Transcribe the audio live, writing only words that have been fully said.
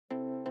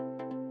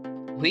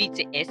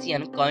Which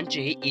Asian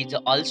country is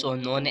also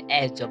known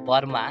as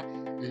Burma,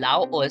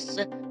 Laos,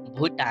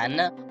 Bhutan,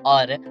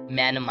 or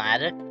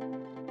Myanmar?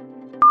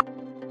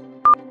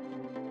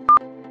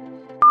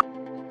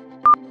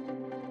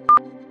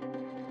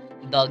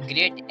 The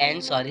great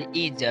answer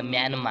is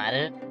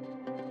Myanmar.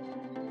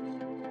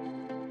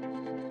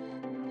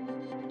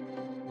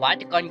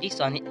 What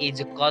condition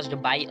is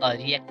caused by a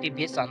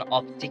reactivation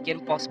of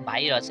chickenpox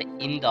virus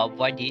in the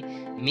body?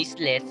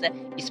 Measles,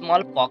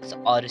 smallpox,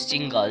 or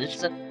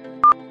shingles?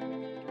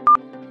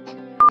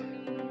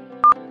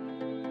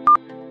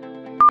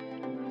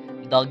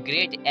 The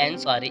great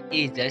answer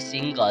is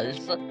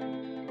shingles.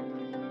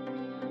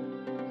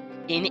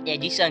 In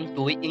addition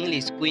to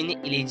English, Queen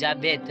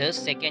Elizabeth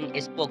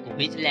II spoke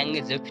which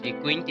language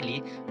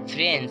frequently?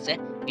 French,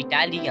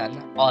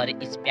 Italian, or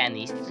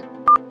Spanish?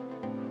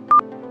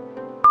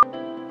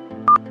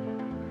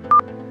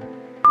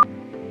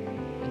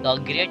 The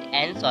great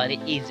answer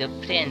is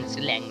French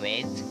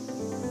language.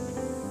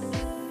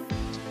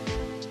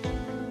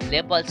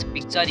 Labels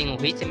picturing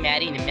which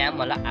marine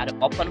mammal are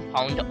often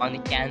found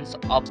on cans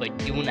of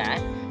tuna,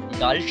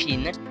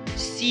 dolphin,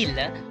 seal,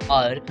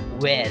 or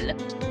whale?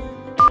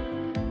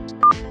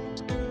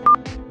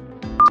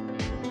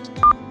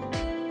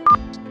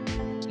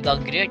 The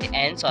great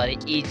answer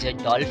is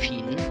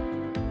dolphin.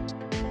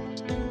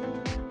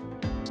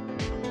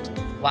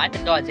 What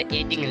does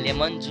adding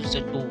lemon juice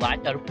to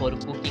water for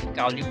cooking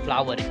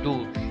cauliflower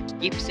do?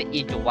 Keeps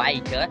it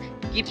white,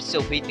 keeps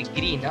it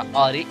green,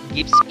 or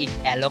gives it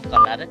yellow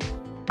color?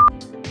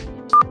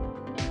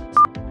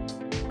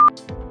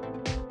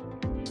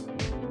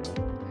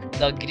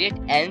 The great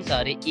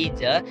answer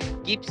is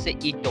keeps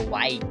it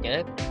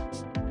white.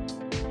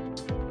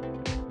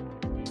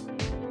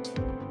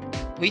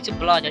 Which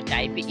blood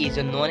type is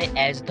known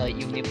as the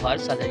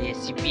universal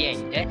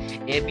recipient?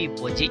 AB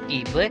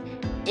positive,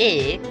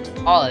 A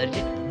or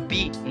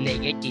B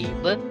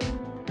negative?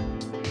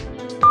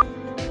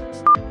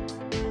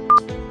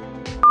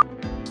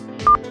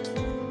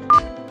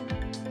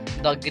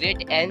 The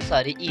great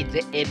answer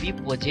is AB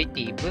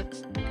positive.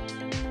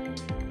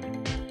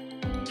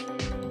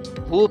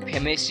 Who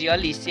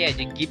famously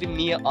said, "Give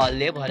me a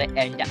lever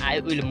and I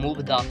will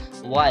move the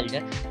world"?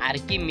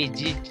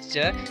 Archimedes,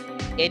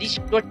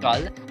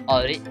 Aristotle,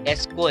 or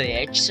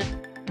Socrates?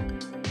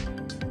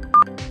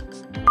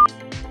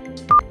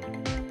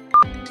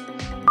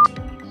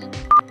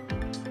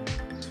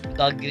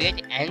 The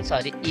great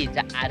answer is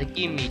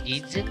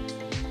Archimedes.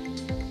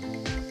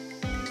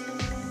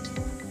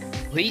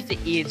 Which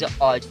is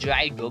a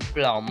dried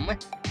plum?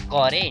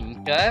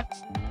 Currant,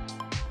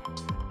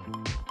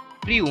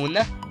 prune,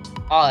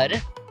 or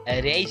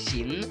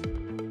raisin?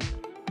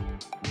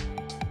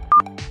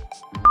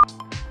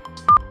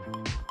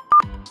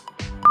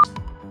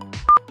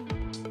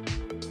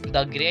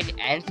 The great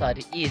answer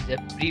is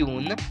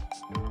prune.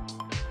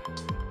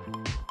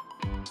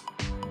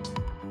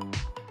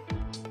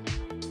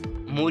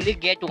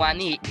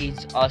 Mulligatawny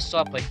is a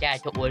soap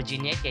that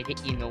originated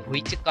in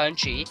which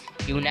country?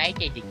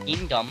 United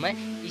Kingdom,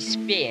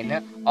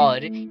 Spain, or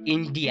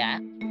India?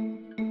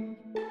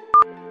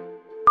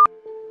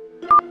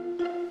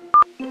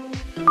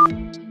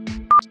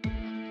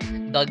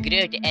 The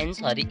great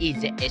answer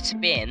is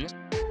Spain.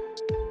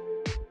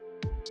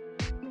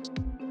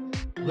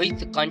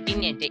 Which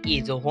continent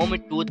is home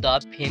to the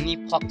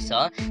Phoenix?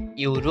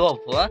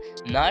 Europe,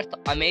 North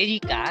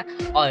America,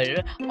 or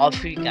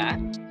Africa?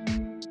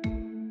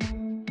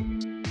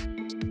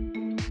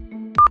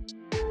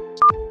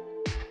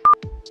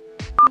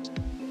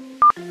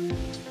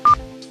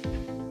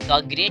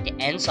 The great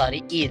answer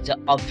is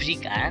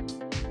Africa.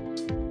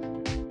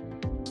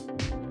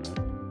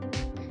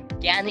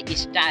 Can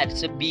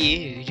stars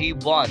be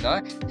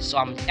reborn?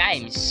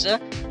 Sometimes,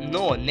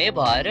 no,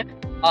 never,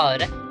 or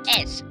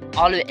yes,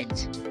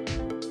 always?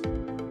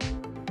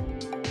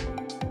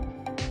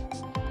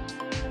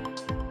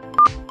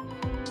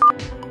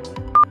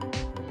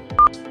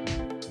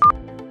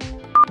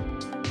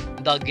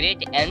 The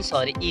great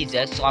answer is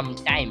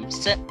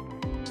sometimes.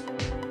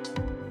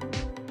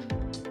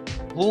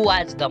 Who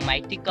was the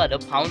mythical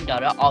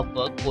founder of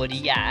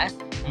Korea?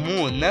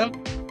 Moon,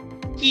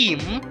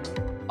 Kim,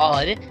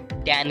 or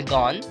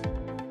Yangon?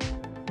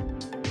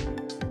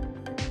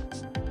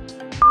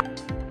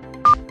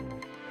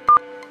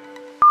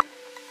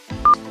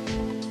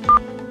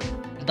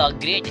 The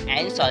great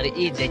answer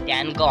is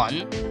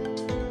Yangon.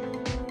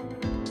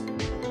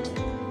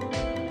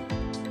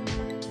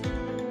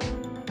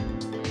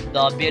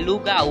 The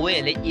beluga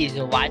whale is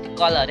what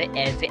color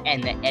as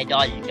an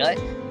adult?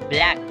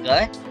 Black,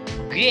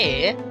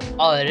 grey,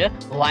 or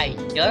white?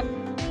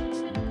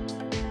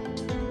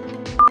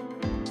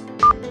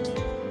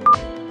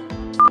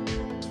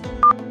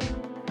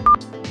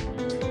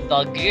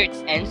 The great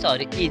answer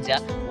is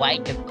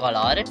white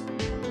color.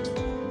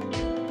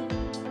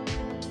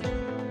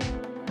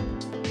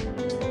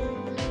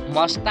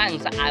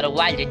 Mustangs are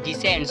wild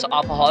descents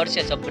of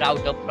horses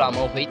brought from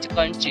which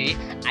country?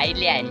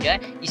 Ireland,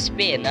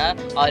 Spain,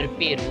 or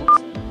Peru?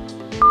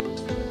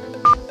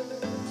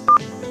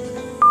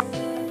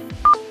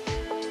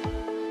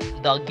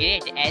 The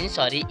great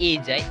answer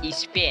is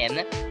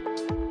Spain.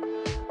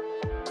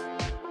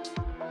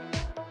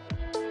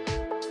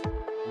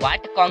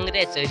 What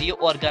Congress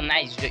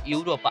reorganized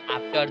Europe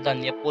after the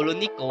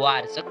Napoleonic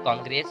Wars?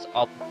 Congress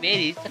of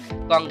Paris,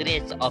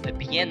 Congress of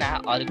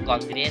Vienna, or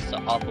Congress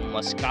of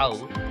Moscow?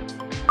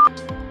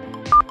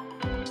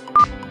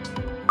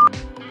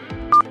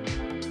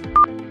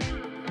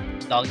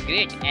 The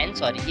great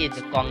answer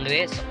is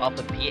Congress of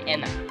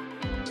Vienna.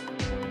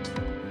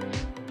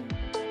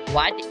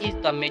 What is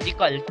the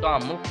medical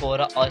term for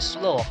a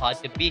slow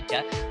heartbeat,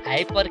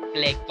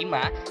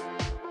 hyperglycemia,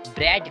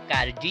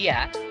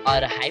 bradycardia,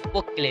 or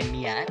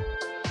hypokalemia?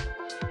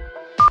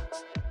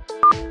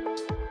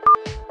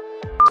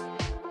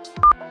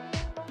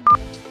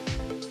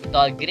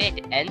 The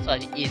great answer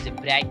is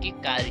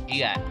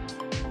bradycardia.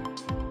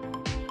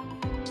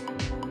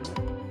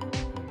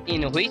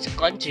 In which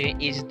country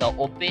is the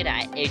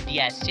opera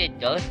Aida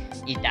set?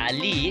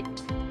 Italy,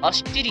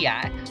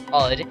 Austria,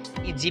 or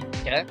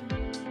Egypt?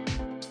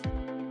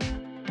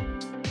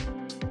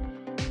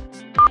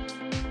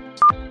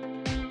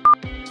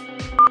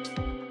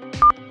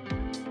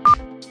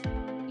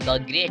 The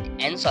great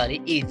answer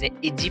is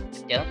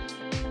Egypt.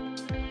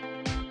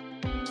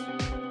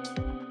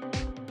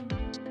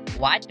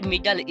 What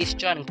Middle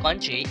Eastern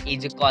country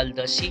is called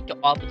the seat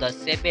of the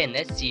seven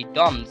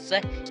Kingdoms?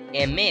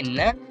 Yemen,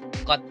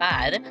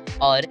 Qatar,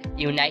 or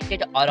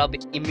United Arab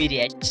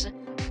Emirates?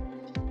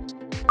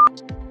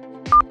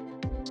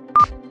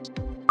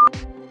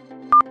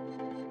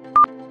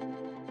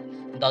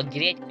 The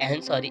great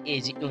answer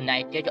is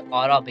United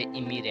Arab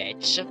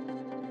Emirates.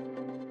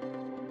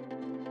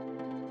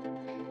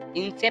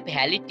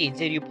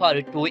 Encephalitis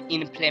refer to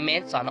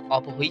inflammation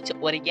of which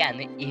organ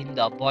in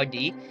the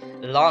body?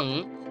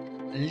 Lung,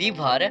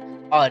 liver,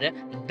 or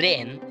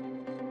brain?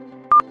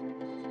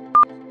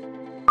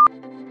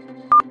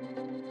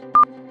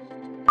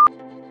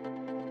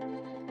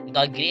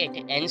 The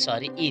great answer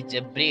is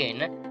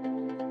brain.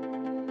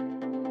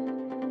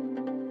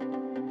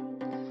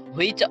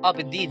 Which of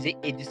these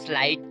is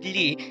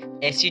slightly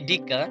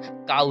acidic?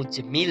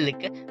 Cow's milk,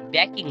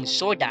 baking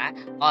soda,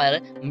 or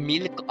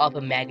milk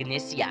of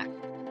magnesia?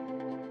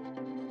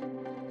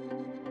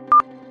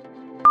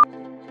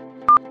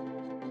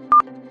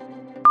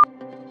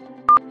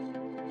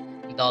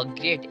 The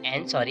great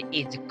answer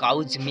is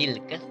cow's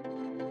milk.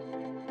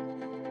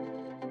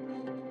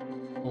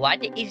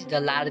 What is the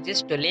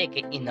largest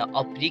lake in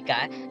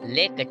Africa?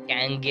 Lake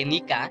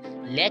Tanganyika,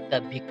 Lake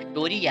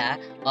Victoria,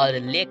 or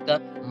Lake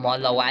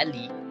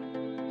Malawi?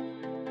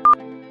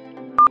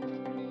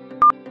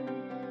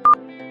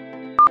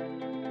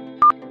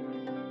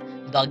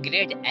 The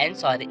great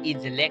answer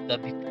is Lake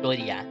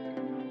Victoria.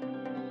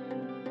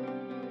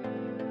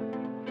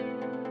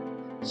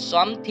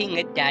 Something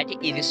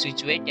that is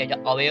situated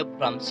away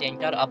from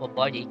center of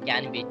body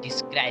can be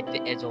described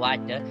as what?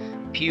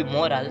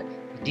 Femoral,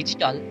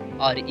 digital,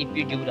 or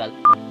epidural?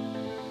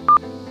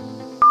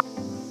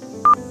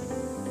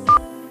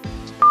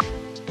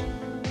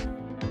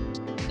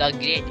 The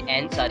great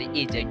answer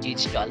is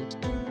digital.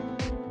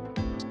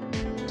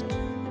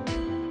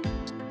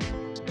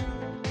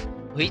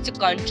 Which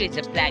country's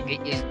flag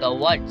is the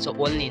world's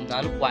only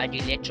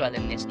non-quadrilateral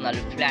national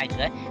flag?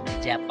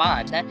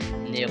 Japan,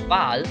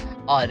 Nepal,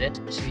 or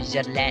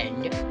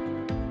Switzerland?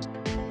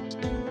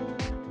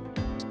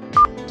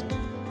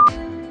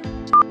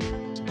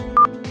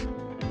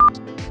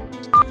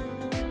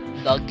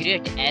 The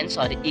great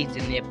answer is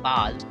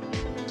Nepal.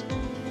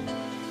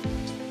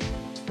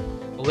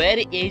 Where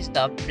is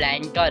the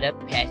plantar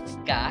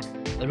fascia?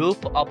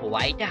 Roof of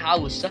White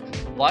House,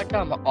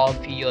 bottom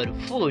of your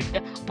foot,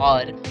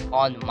 or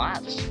on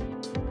Mars?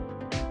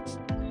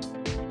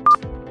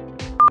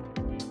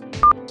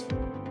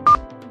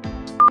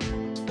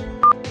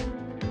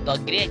 The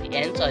great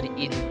answer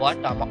is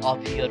bottom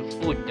of your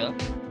foot.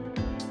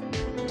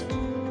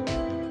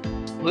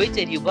 Which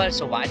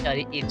river's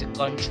water is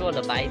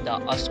controlled by the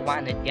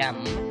Aswan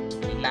Dam?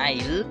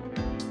 Nile,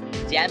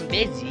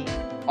 Zambezi,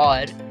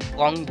 or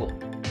Congo?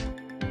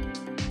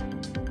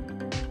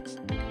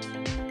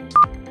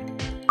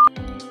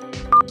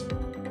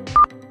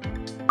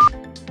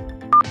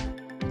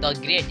 The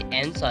great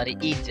answer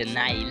is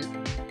Nile.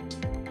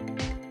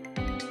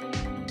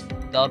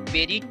 The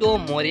Perito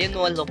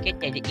Moreno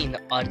located in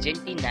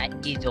Argentina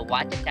is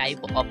what type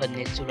of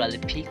natural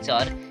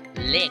feature?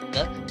 Lake,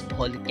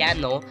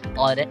 volcano,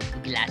 or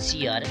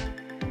glacier?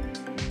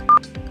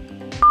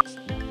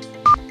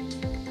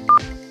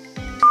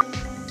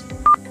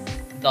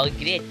 The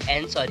great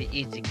answer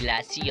is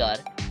glacier.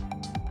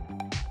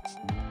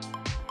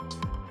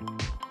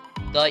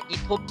 The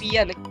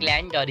Ethiopian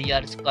calendar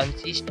years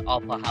consist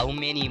of how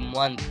many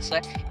months?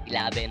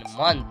 11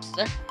 months,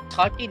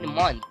 13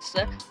 months,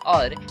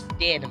 or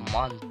 10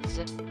 months?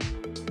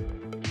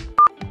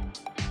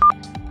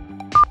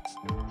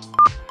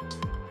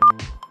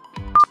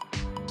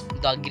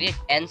 The great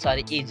answer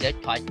is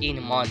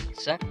 13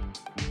 months.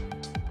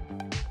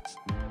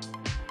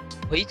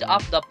 Which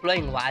of the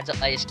following was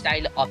a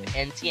style of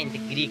ancient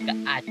Greek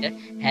art,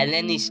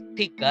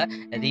 Hellenistic,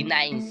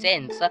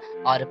 Renaissance,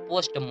 or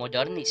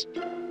postmodernist?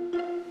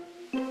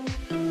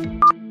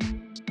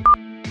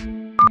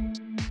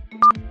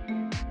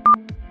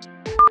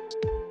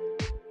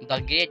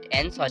 The great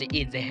answer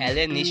is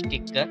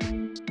Hellenistic.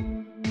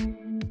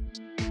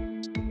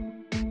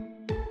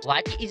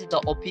 What is the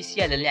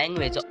official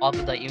language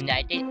of the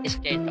United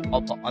States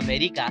of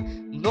America?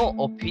 No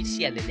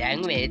official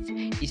language,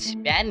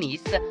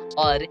 Spanish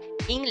or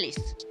English.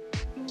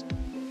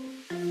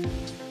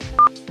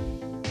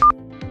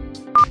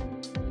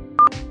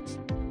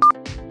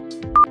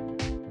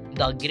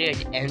 The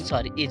great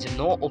answer is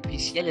no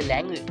official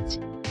language.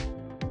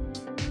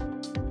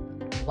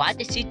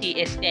 What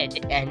city,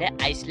 state,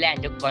 and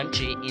island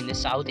country in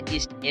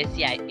Southeast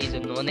Asia is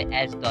known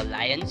as the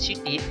Lion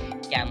City,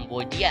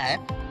 Cambodia,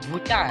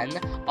 Bhutan,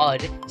 or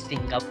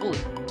Singapore?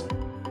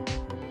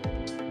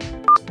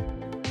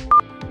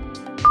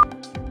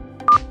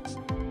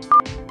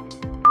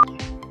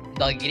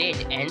 The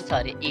great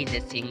answer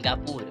is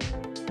Singapore.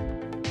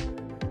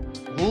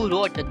 Who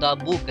wrote the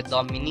book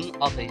The Meaning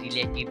of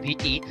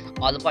Relativity?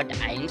 Albert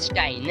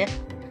Einstein,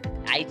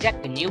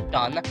 Isaac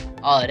Newton,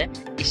 or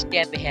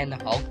Stephen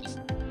Hawking?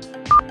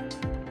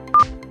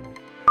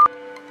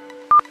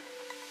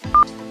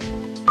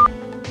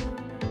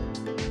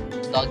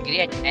 The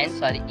great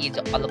answer is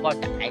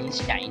Albert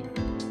Einstein.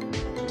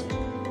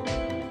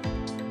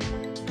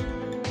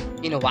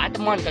 In what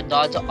month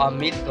does a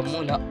milk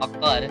moon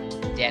occur?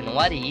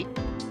 January,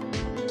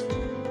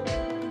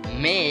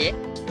 May,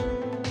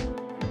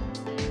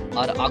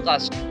 or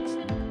August?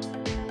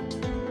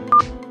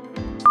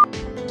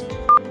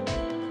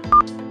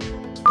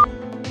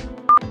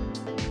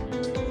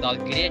 The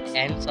great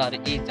answer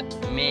is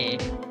May.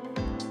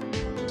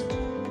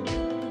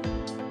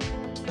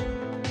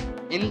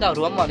 In the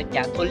Roman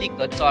Catholic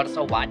Church,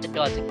 what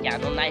does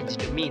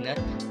canonized mean?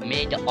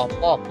 Made a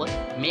pope,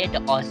 made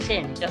a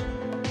saint,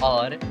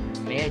 or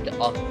made a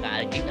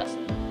cardinal?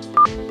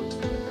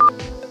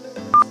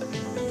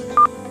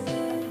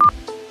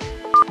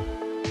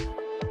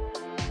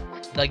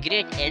 The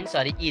great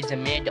answer is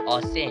made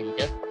a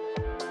saint.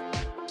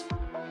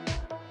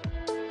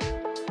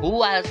 Who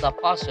was the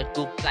first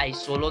to fly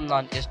solo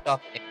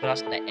non-stop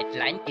across the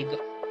Atlantic?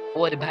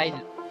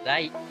 Orville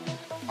Wright,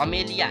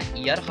 Amelia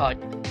Earhart,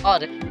 or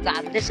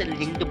Charles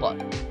Lindbergh?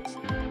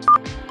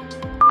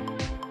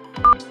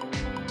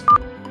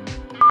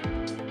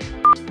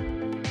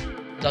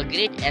 The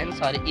great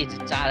answer is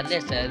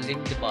Charles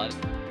Lindbergh.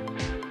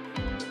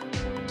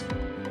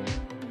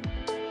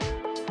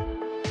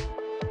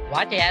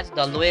 What has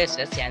the lowest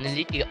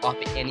salinity of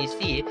any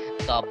sea?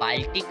 The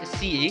Baltic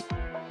Sea,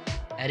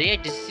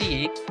 Red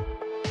Sea,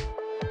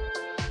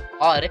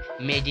 or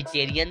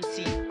Mediterranean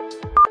Sea?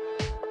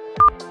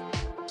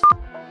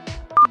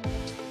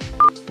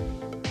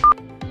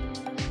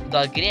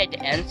 The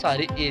great answer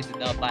is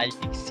the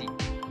Baltic Sea.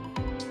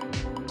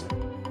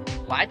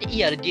 What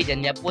year did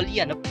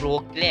Napoleon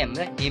proclaim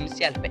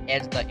himself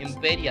as the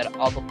Emperor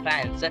of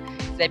France?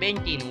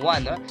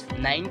 1701,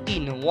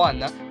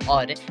 1901,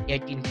 or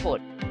 1804?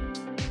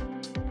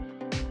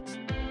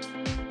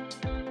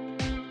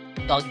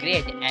 The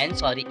great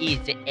answer is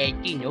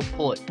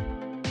 1804.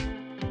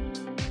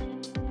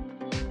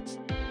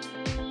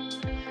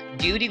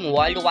 During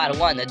World War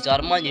I,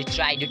 Germany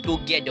tried to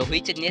get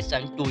which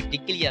nation to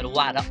declare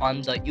war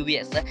on the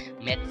US?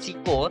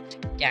 Mexico,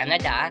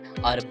 Canada,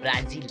 or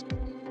Brazil?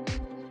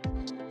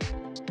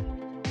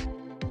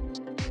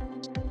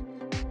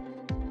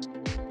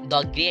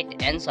 The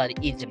great answer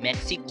is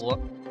Mexico.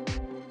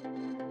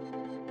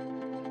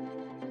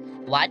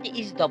 What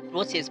is the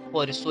process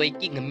for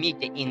soaking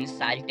meat in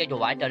salted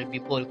water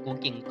before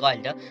cooking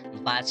called?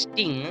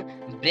 Basting,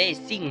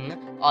 braising,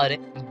 or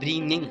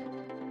brining?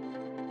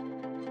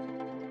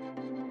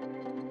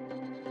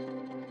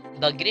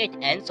 The great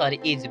answer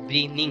is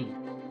brining.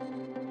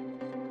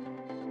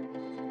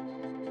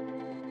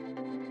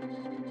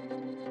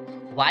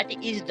 What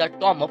is the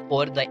term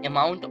for the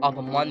amount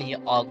of money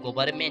a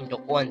government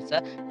owns?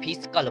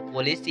 Fiscal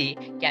policy,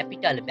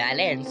 capital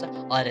balance,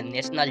 or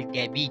national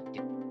debt?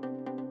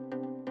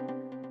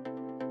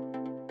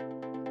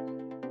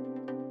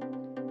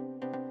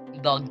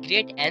 The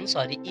great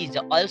answer is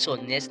also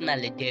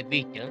national debt.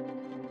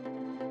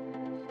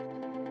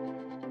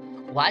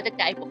 What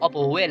type of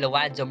whale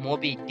was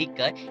Moby Dick?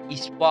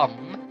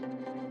 Sperm,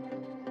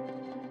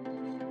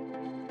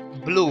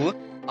 blue,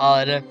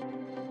 or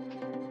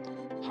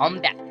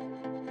humpback?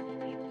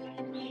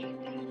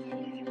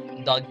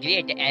 The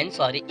great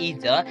answer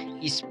is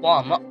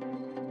sperm.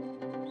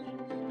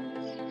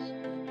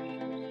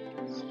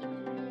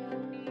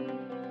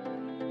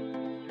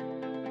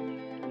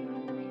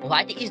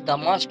 What is the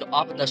most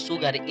of the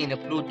sugar in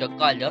fruit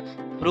called?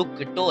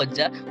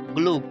 Fructose,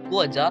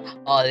 glucose,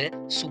 or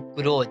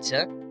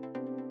sucrose?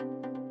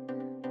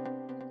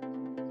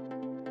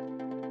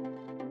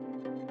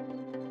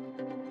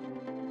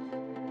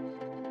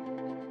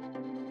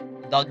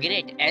 The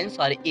great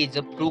answer is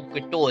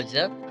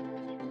fructose.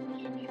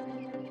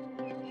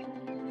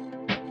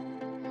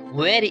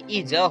 Where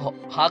is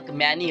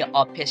Hogmanay,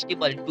 a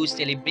festival to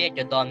celebrate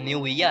the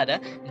New Year?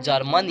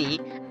 Germany,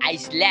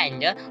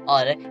 Iceland,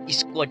 or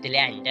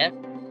Scotland?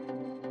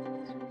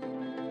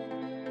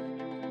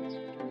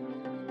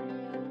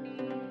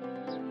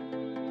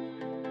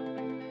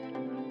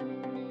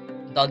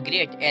 The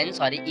great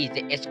answer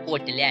is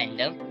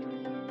Scotland.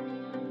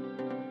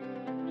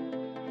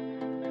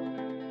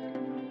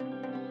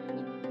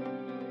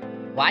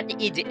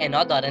 What is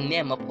another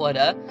name for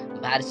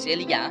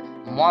Varicella,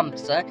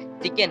 mumps,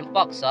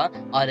 chickenpox,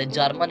 or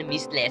German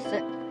measles?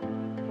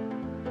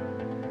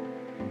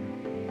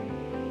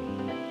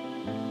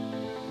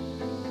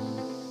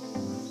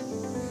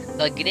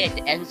 The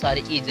great answer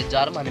is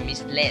German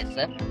measles.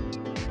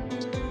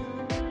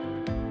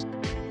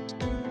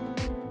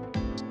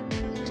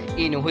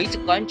 In which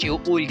country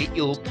would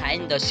you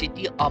find the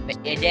city of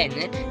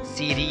Eden?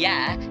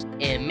 Syria,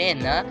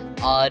 Yemen,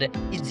 or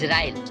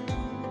Israel?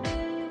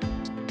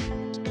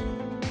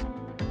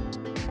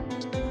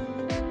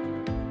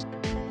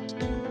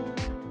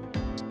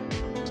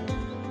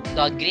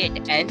 The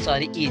great answer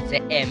is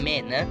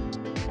Yemen.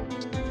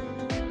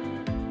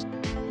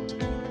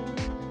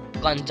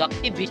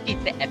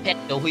 Conjunctivitis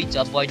affect which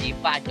body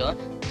part?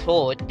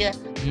 Throat,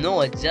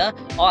 nose,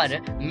 or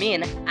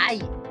main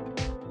eye?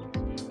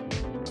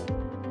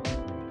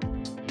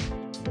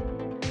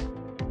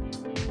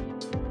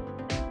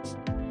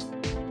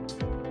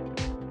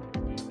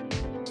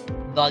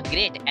 The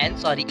great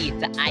answer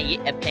is eye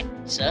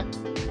effects.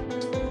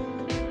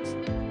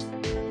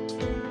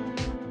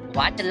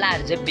 What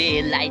large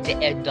bay lies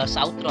at the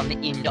southern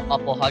end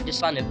of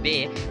Hudson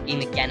Bay in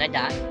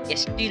Canada?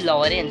 St.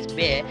 Lawrence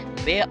Bay,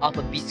 Bay of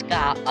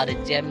Biscay, or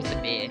James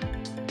Bay?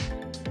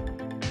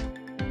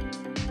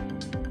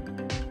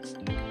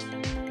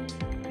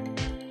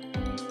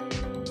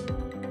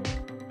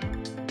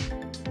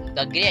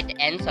 The great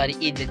answer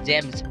is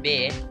James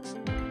Bay.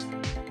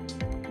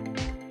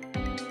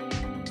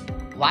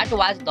 What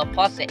was the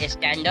first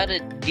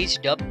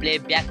standardized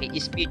playback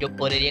speed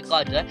for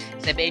record?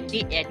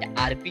 78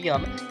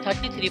 RPM,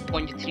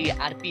 33.3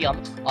 RPM,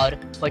 or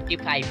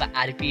 45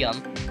 RPM?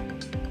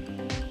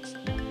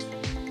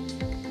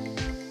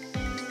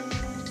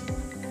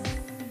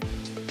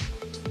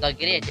 The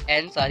great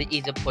answer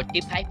is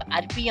 45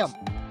 RPM.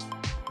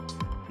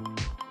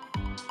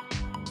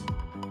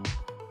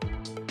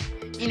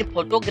 In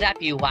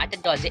photography, what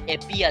does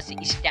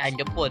APS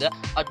stand for?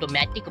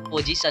 Automatic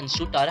Position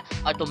Shooter,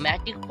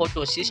 Automatic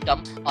Photo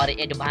System, or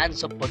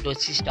Advanced Photo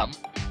System?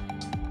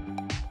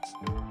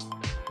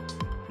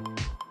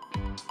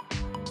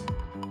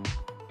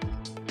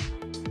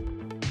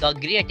 The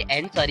great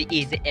answer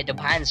is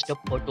Advanced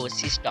Photo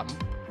System.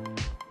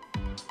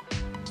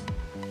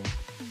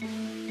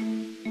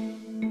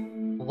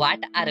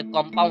 What are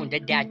compounds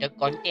that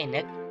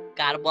contain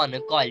carbon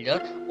called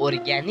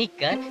organic,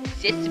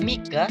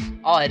 seismic,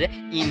 or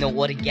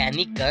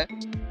inorganic?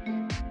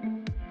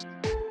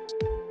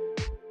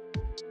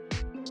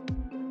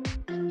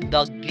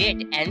 The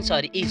great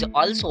answer is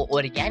also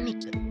organic.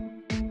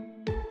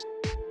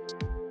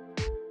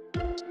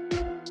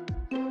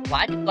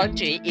 What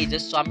country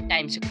is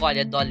sometimes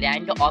called the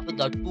land of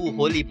the two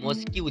holy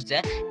mosques?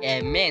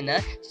 Yemen,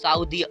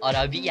 Saudi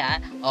Arabia,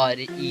 or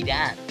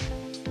Iran?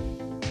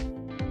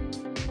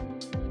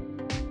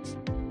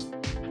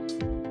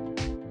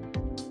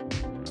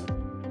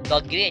 The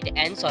great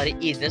answer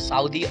is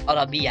Saudi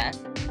Arabia.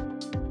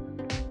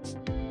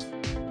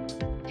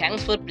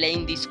 Thanks for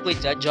playing this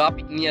quiz. Drop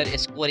your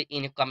score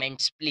in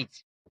comments,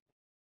 please.